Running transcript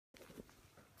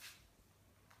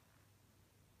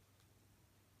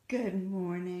Good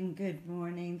morning, good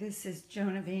morning. This is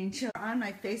Joan of Angel on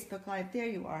my Facebook Live. There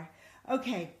you are.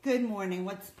 Okay, good morning.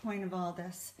 What's the point of all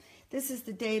this? This is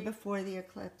the day before the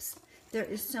eclipse. There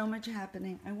is so much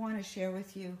happening. I want to share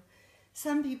with you.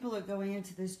 Some people are going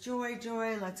into this joy,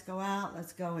 let's go out,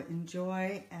 let's go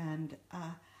enjoy. And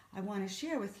I want to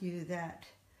share with you that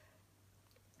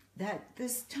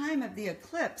this time of the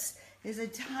eclipse is a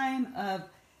time of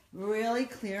really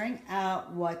clearing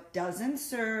out what doesn't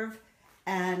serve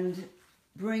and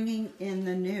bringing in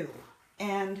the new.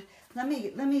 And let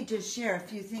me just share a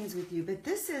few things with you. But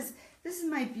this is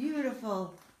my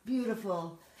beautiful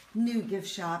new gift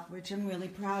shop, which I'm really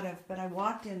proud of. But I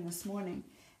walked in this morning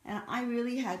and I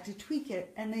really had to tweak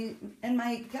it, and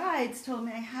my guides told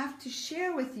me I have to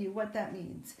share with you what that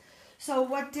means. So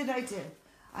what did I do?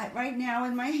 Right now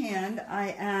in my hand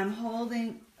I am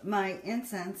holding my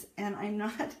incense, and I'm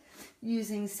not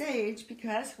using sage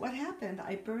because what happened?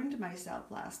 I burned myself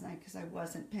last night because I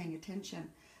wasn't paying attention.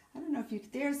 I don't know if you,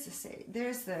 there's the sage,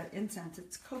 there's the incense.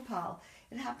 It's copal.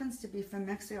 It happens to be from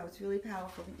Mexico. It's really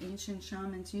powerful. The ancient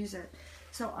shamans use it.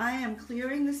 So I am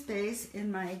clearing the space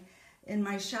in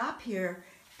my shop here,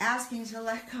 asking to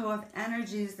let go of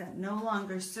energies that no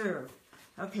longer serve.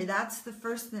 Okay, that's the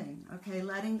first thing. Okay,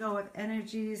 letting go of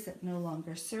energies that no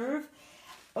longer serve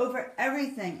over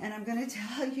everything. And I'm going to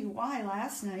tell you why.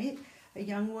 Last night a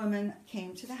young woman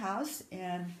came to the house,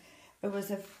 and it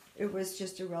was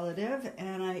just a relative,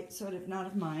 and I sort of, not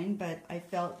of mine, but I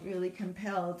felt really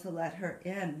compelled to let her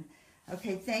in.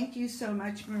 Okay, thank you so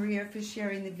much, Maria, for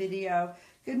sharing the video.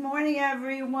 Good morning,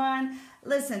 everyone.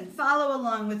 Listen, follow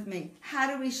along with me.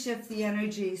 How do we shift the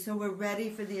energy so we're ready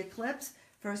for the eclipse?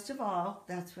 First of all,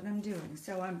 that's what I'm doing.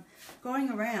 So I'm going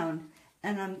around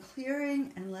and I'm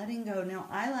clearing and letting go. Now,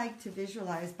 I like to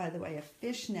visualize, by the way, a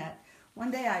fishnet.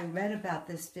 One day I read about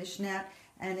this fishnet,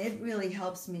 and it really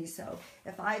helps me. So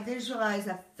if I visualize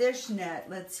a fishnet,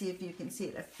 let's see if you can see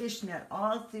it, a fishnet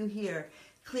all through here,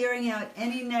 clearing out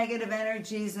any negative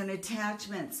energies and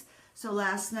attachments. So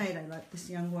last night I let this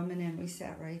young woman in. We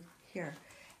sat right here.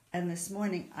 And this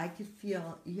morning I could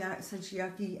feel such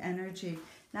yucky energy.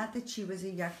 Not that she was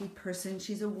a yucky person.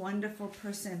 She's a wonderful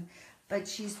person. But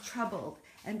she's troubled,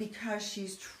 and because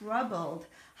she's troubled,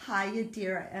 hi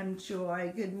Yadira M.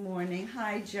 Joy, good morning,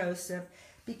 hi Joseph.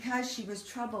 Because she was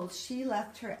troubled, she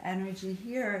left her energy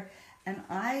here, and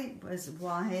I was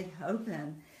wide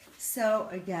open. So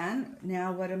again,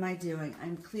 now what am I doing?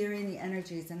 I'm clearing the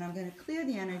energies, and I'm going to clear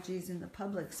the energies in the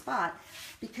public spot,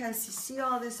 because you see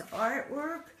all this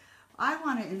artwork? I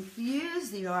want to infuse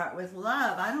the art with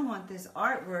love. I don't want this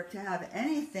artwork to have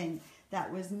anything that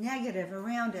was negative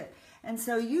around it. And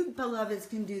so you, beloveds,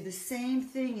 can do the same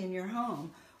thing in your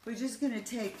home. We're just going to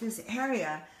take this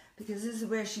area, because this is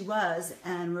where she was,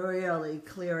 and really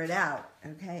clear it out,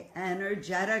 okay,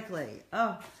 energetically.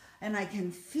 Oh, and I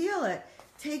can feel it,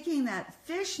 taking that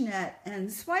fishnet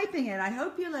and swiping it. I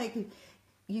hope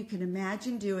you can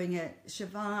imagine doing it.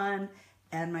 Siobhan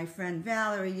and my friend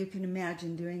Valerie, you can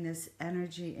imagine doing this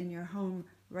energy in your home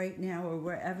right now, or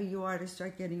wherever you are, to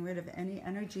start getting rid of any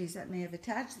energies that may have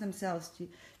attached themselves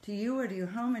to you or to your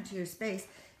home or to your space.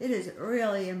 It is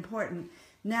really important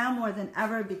now more than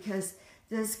ever, because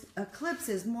this eclipse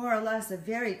is more or less a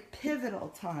very pivotal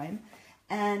time,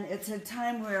 and it's a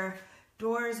time where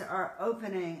doors are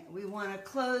opening. We want to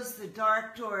close the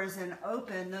dark doors and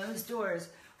open those doors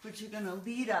which are going to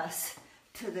lead us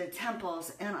to the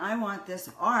temples. And I want this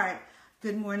art.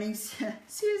 Good morning, Suzanne,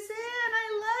 I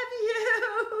love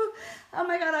you. Oh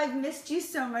my God, I've missed you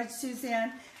so much,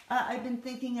 Suzanne. I've been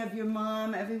thinking of your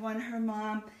mom. Everyone, her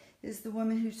mom is the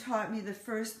woman who taught me the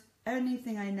first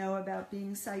anything I know about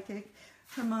being psychic.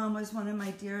 Her mom was one of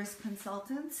my dearest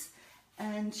consultants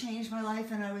and changed my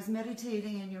life, and I was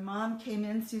meditating, and your mom came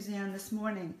in, Suzanne, this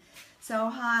morning. So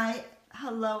hi,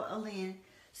 hello, Aline.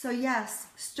 So yes,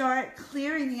 start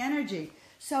clearing the energy.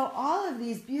 So all of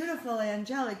these beautiful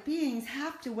angelic beings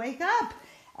have to wake up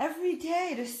every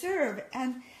day to serve,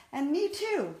 and me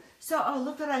too. So, oh,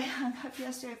 look what I hung up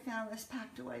yesterday. I found this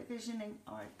packed away visioning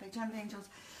art by Joan of Angels.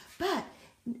 But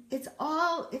it's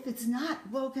all, if it's not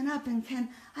woken up and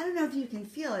I don't know if you can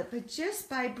feel it, but just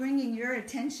by bringing your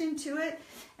attention to it,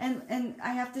 and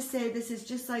I have to say, this is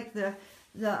just like the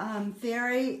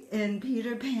fairy in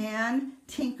Peter Pan,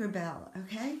 Tinkerbell,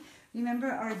 okay? Remember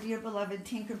our dear beloved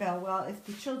Tinkerbell? Well, if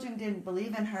the children didn't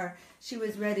believe in her, she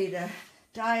was ready to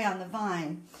die on the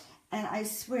vine. And I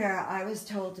swear I was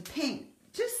told to paint,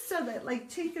 just so that, like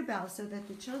Tinkerbell, so that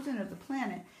the children of the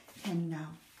planet can know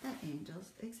that angels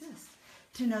exist.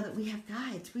 To know that we have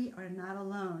guides. We are not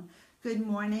alone. Good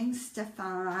morning,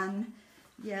 Stefan.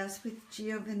 Yes, with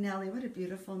Giovanelli. What a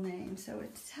beautiful name. So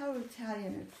it's so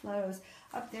Italian, it flows.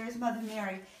 Up there is Mother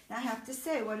Mary. Now I have to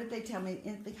say, what did they tell me?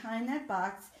 Behind that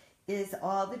box is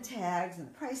all the tags and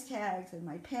the price tags and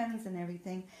my pens and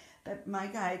everything. But my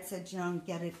guide said, Joan,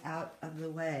 get it out of the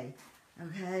way.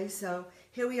 Okay, so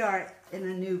here we are in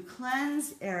a new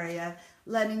cleanse area,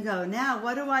 letting go. Now,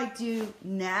 what do I do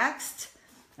next?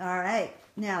 All right,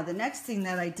 now the next thing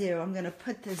that I do, I'm going to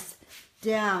put this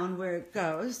down where it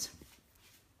goes.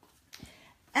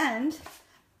 And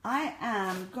I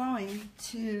am going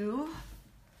to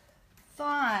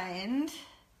find,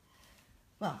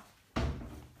 well,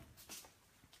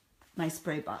 my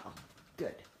spray bottle.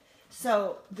 Good.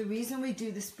 So the reason we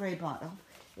do the spray bottle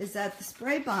is that the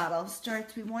spray bottle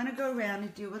starts, we want to go around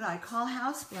and do what I call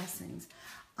house blessings.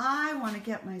 I want to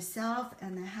get myself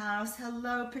and the house,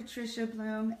 hello Patricia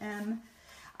Bloom M.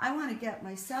 I want to get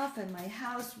myself and my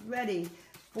house ready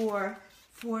for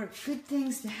good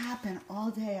things to happen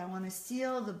all day. I want to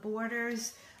seal the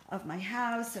borders of my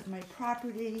house, of my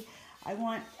property. I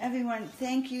want everyone,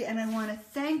 thank you, and I want to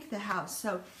thank the house.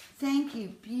 So thank you,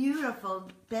 beautiful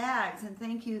bags, and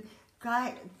thank you,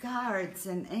 guards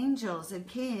and angels that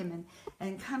came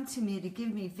and come to me to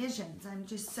give me visions. I'm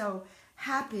just so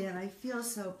happy and I feel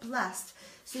so blessed.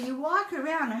 So you walk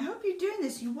around, I hope you're doing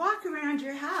this, you walk around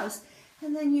your house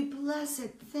and then you bless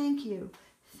it. Thank you,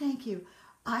 thank you.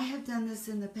 I have done this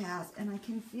in the past and I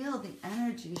can feel the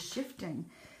energy shifting.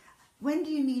 When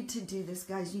do you need to do this,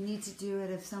 guys? You need to do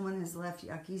it if someone has left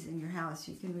yuckies in your house.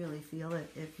 You can really feel it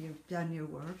if you've done your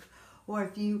work. Or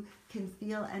if you can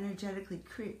feel energetically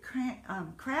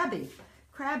crabby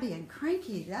and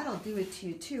cranky, that'll do it to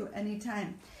you too,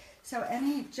 anytime. So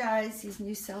energize these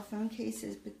new cell phone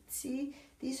cases, but see,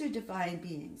 these are divine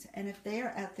beings. And if they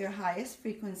are at their highest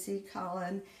frequency,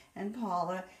 Colin and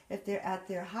Paula, if they're at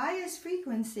their highest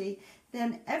frequency,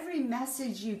 then every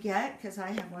message you get, because I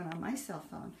have one on my cell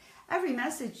phone, every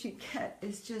message you get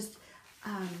is just,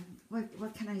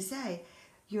 what can I say?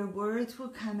 Your words will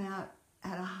come out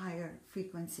at a higher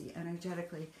frequency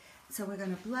energetically. So we're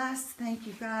going to bless. Thank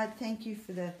you, God. Thank you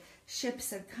for the ships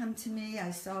that come to me.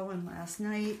 I saw one last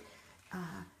night.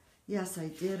 Yes, I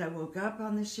did. I woke up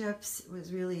on the ships. It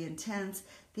was really intense.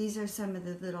 These are some of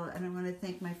the little, and I want to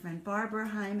thank my friend Barbara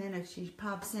Hyman if she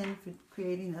pops in for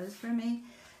creating those for me.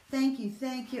 Thank you.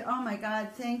 Thank you. Oh my God.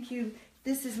 Thank you.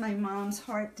 This is my mom's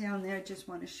heart down there. Just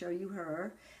want to show you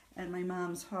her and my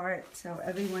mom's heart so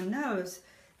everyone knows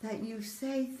that you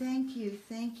say thank you,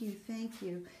 thank you, thank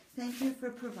you, thank you for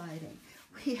providing.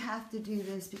 We have to do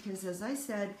this because, as I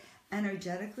said,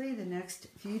 energetically, the next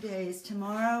few days,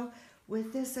 tomorrow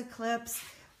with this eclipse,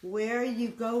 where you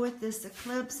go with this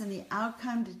eclipse and the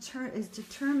outcome is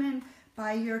determined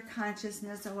by your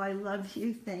consciousness. Oh, I love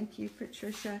you. Thank you,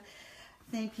 Patricia.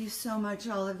 Thank you so much,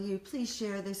 all of you. Please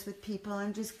share this with people.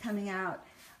 I'm just coming out.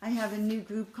 I have a new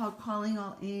group called Calling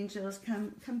All Angels.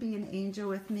 Come be an angel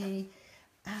with me.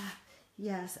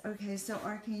 Yes, okay, so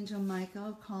Archangel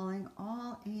Michael calling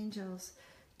all angels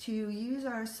to use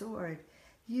our sword.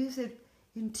 Use it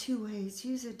in two ways.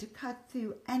 Use it to cut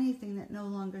through anything that no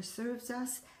longer serves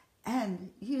us, and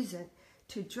use it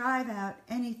to drive out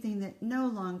anything that no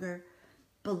longer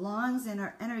belongs in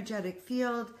our energetic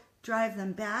field. Drive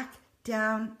them back,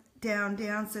 down, down,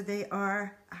 down, so they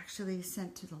are actually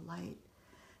sent to the light,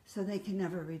 so they can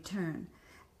never return.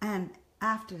 And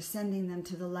after sending them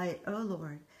to the light, oh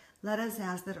Lord, let us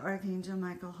ask that Archangel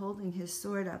Michael, holding his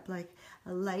sword up like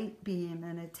a light beam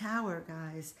and a tower,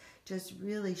 guys, just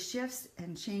really shifts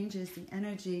and changes the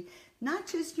energy, not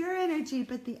just your energy,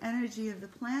 but the energy of the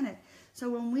planet. So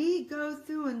when we go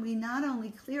through and we not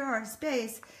only clear our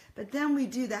space, but then we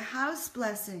do the house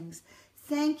blessings.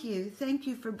 Thank you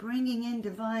for bringing in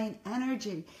divine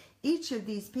energy. Each of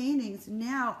these paintings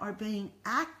now are being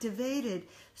activated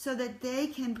so that they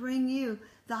can bring you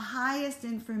the highest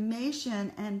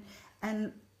information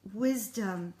and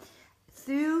wisdom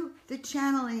through the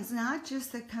channelings, not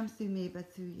just that come through me,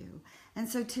 but through you. And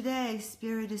so today,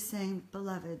 Spirit is saying,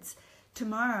 beloveds,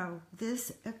 tomorrow,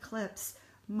 this eclipse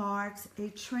marks a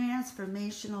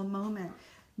transformational moment,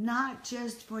 not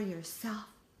just for yourself,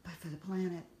 but for the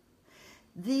planet.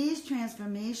 These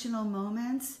transformational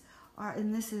moments are,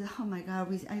 and this is, oh my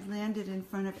God, I landed in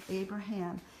front of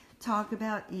Abraham. Talk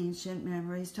about ancient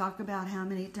memories. Talk about how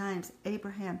many times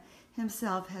Abraham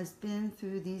himself has been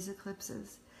through these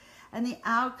eclipses. And the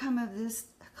outcome of this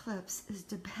eclipse is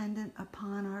dependent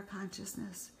upon our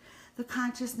consciousness. The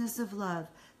consciousness of love,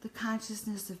 the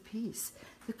consciousness of peace,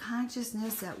 the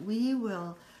consciousness that we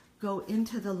will go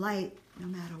into the light no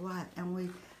matter what. And we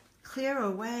clear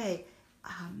away,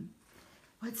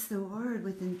 what's the word,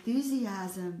 with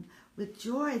enthusiasm, with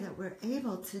joy that we're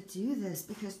able to do this,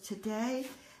 because today,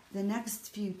 the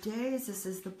next few days, this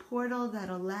is the portal that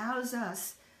allows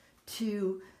us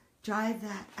to drive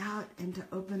that out and to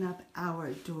open up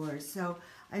our doors. So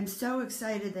I'm so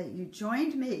excited that you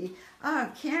joined me. Oh,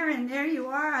 Karen, there you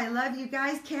are. I love you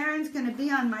guys. Karen's going to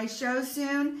be on my show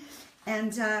soon.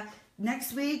 And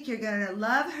next week, you're going to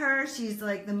love her. She's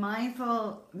like the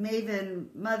mindful maven,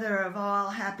 mother of all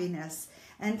happiness.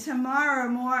 And tomorrow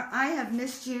more, I have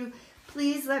missed you.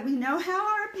 Please let me know how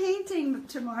our painting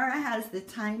tomorrow has the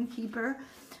timekeeper,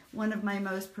 one of my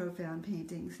most profound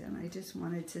paintings. And I just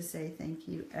wanted to say thank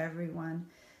you, everyone,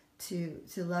 to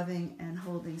loving and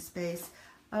holding space.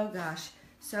 Oh, gosh.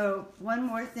 So one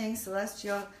more thing,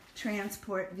 celestial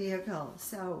transport vehicle.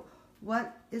 So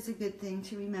what is a good thing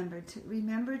to remember? To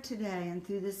remember today and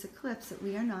through this eclipse that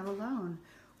we are not alone.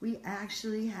 We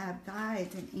actually have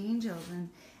guides and angels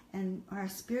and our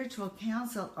spiritual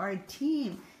council, our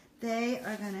team. They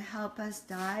are going to help us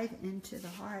dive into the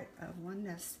heart of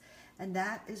oneness. And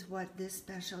that is what this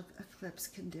special eclipse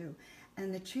can do.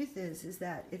 And the truth is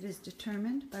that it is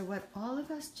determined by what all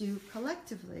of us do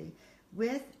collectively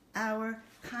with our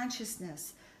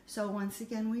consciousness. So once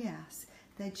again, we ask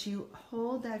that you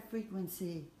hold that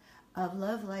frequency of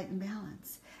love, light, and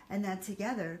balance. And that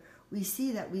together, we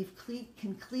see that we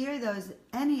can clear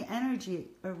any energy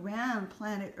around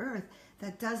planet Earth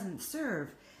that doesn't serve,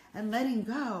 and letting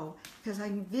go, because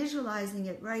I'm visualizing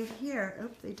it right here.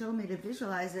 Oops, they told me to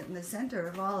visualize it in the center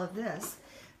of all of this.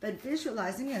 But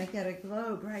visualizing, I'm going to get a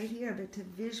globe right here, but to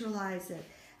visualize it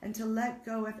and to let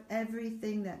go of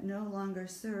everything that no longer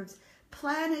serves.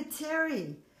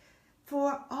 Planetary,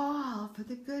 for all, for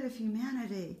the good of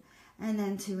humanity. And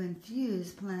then to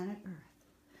infuse planet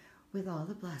Earth with all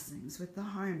the blessings, with the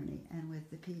harmony, and with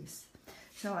the peace.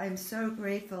 So I'm so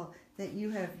grateful that you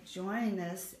have joined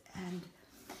this, and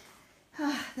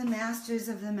the masters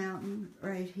of the mountain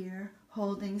right here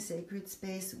holding sacred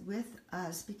space with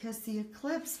us, because the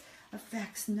eclipse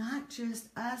affects not just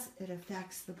us, it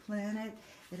affects the planet,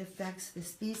 it affects the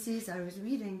species. I was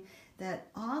reading that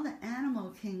all the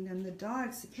animal kingdom, the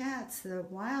dogs, the cats, the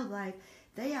wildlife,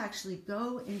 they actually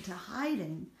go into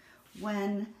hiding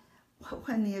when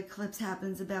the eclipse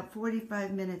happens, about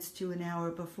 45 minutes to an hour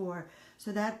before.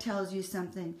 So that tells you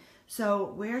something.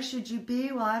 So where should you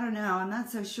be? Well, I don't know. I'm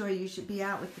not so sure you should be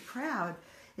out with the crowd.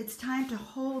 It's time to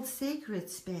hold sacred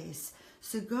space.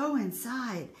 So go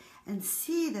inside and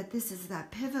see that this is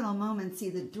that pivotal moment. See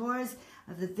the doors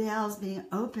of the veils being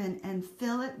open, and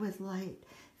fill it with light.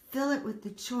 Fill it with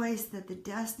the choice that the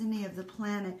destiny of the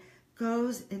planet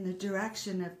goes in the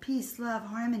direction of peace, love,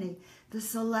 harmony, the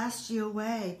celestial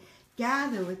way.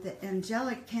 Gather with the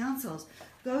angelic councils.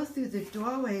 Go through the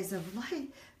doorways of light.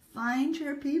 Find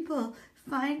your people.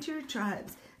 Find your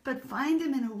tribes. But find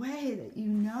them in a way that you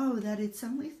know that it's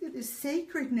only through the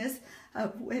sacredness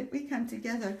of when we come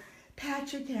together.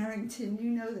 Patrick Harrington, you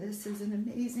know this, is an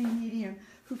amazing medium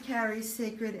who carries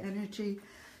sacred energy.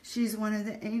 She's one of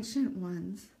the ancient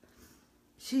ones.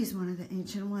 She's one of the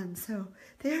ancient ones. So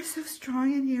they're so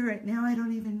strong in here right now. I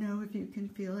don't even know if you can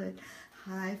feel it.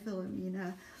 Hi,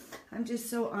 Philomena. I'm just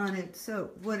so honored. So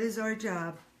what is our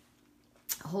job?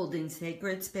 Holding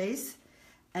sacred space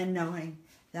and knowing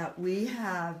that we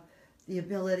have the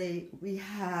ability, we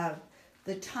have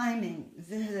the timing,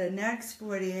 the next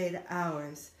 48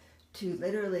 hours to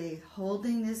literally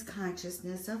holding this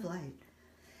consciousness of light.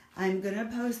 I'm going to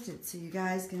post it so you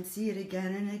guys can see it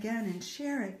again and again and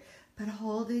share it, but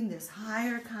holding this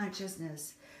higher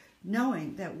consciousness,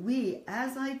 knowing that we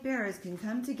as light bearers can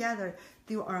come together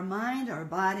through our mind, our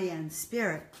body, and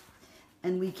spirit,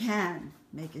 and we can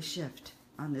make a shift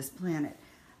on this planet.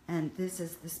 And this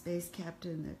is the space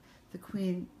captain, the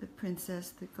queen, the princess,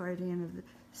 the guardian of the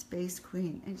space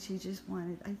queen, and she just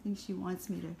wanted, I think she wants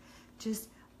me to just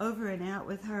over and out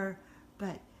with her,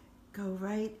 but go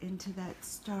right into that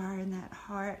star and that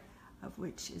heart of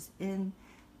which is in,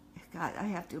 God, I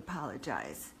have to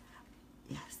apologize.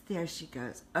 Yes, there she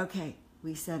goes. Okay,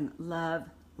 we send love,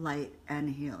 light, and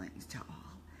healings to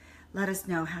all. Let us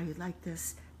know how you like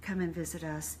this. Come and visit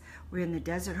us. We're in the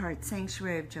Desert Heart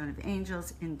Sanctuary of Joan of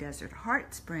Angels in Desert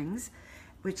Heart Springs,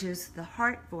 which is the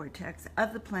heart vortex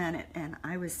of the planet, and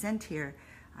I was sent here.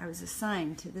 I was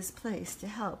assigned to this place to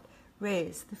help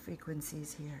raise the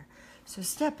frequencies here. So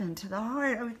step into the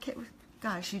heart.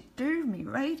 Gosh, you threw me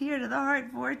right here to the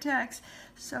heart vortex.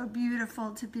 So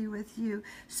beautiful to be with you.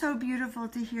 So beautiful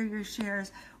to hear your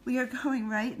shares. We are going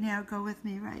right now, go with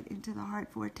me right into the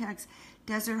heart vortex.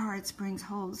 Desert Heart Springs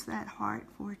holds that heart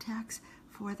vortex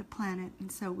for the planet.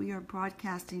 And so we are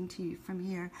broadcasting to you from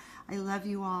here. I love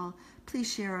you all.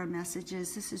 Please share our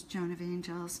messages. This is Joan of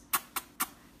Angels.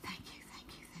 Thank you.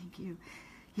 you.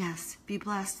 Yes, be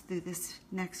blessed through this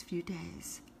next few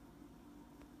days.